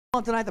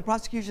Well, tonight, the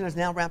prosecution has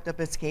now wrapped up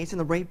its case in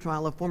the rape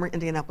trial of former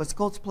Indianapolis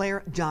Colts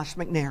player Josh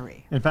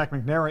McNary. In fact,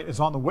 McNary is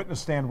on the witness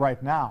stand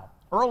right now.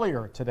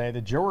 Earlier today,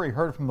 the jury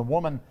heard from the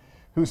woman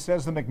who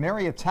says that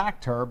McNary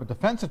attacked her, but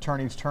defense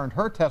attorneys turned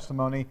her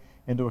testimony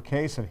into a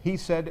case of he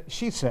said,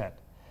 she said.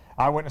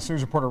 Eyewitness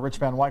News reporter Rich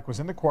Van Wyk was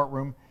in the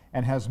courtroom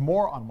and has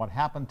more on what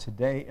happened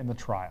today in the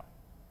trial.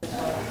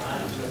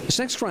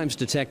 Sex crimes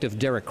detective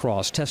Derek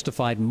Cross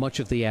testified much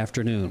of the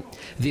afternoon.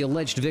 The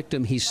alleged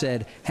victim, he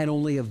said, had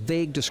only a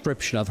vague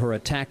description of her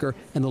attacker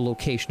and the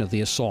location of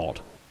the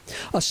assault.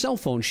 A cell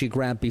phone she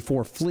grabbed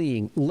before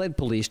fleeing led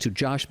police to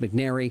Josh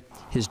McNary,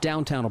 his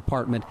downtown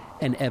apartment,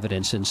 and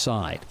evidence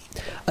inside.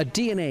 A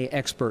DNA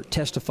expert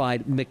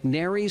testified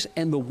McNary's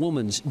and the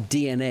woman's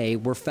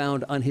DNA were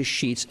found on his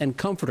sheets and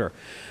comforter,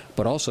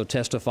 but also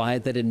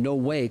testified that in no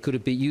way could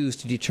it be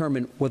used to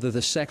determine whether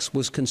the sex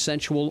was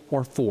consensual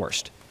or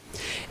forced.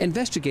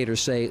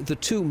 Investigators say the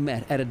two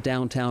met at a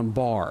downtown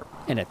bar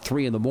and at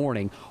 3 in the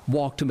morning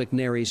walked to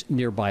McNary's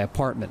nearby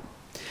apartment.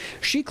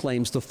 She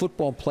claims the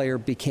football player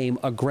became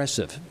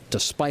aggressive.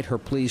 Despite her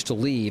pleas to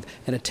leave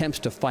and attempts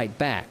to fight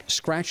back,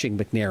 scratching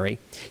McNary,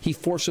 he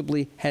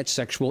forcibly had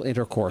sexual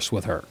intercourse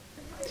with her.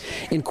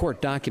 In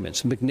court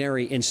documents,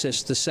 McNary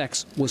insists the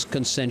sex was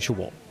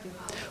consensual.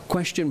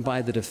 Questioned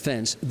by the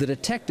defense, the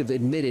detective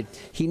admitted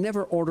he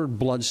never ordered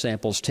blood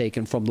samples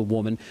taken from the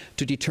woman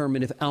to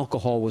determine if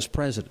alcohol was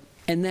present,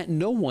 and that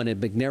no one in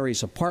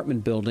McNary's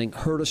apartment building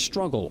heard a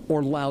struggle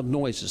or loud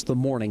noises the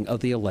morning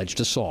of the alleged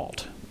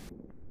assault.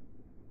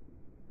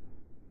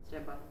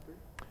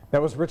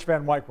 That was Rich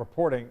Van Wyk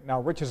reporting.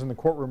 Now, Rich is in the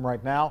courtroom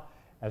right now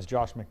as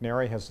Josh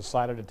McNary has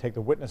decided to take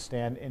the witness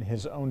stand in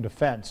his own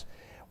defense.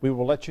 We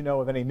will let you know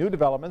of any new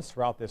developments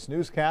throughout this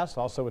newscast,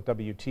 also at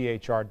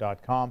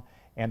WTHR.com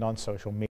and on social media.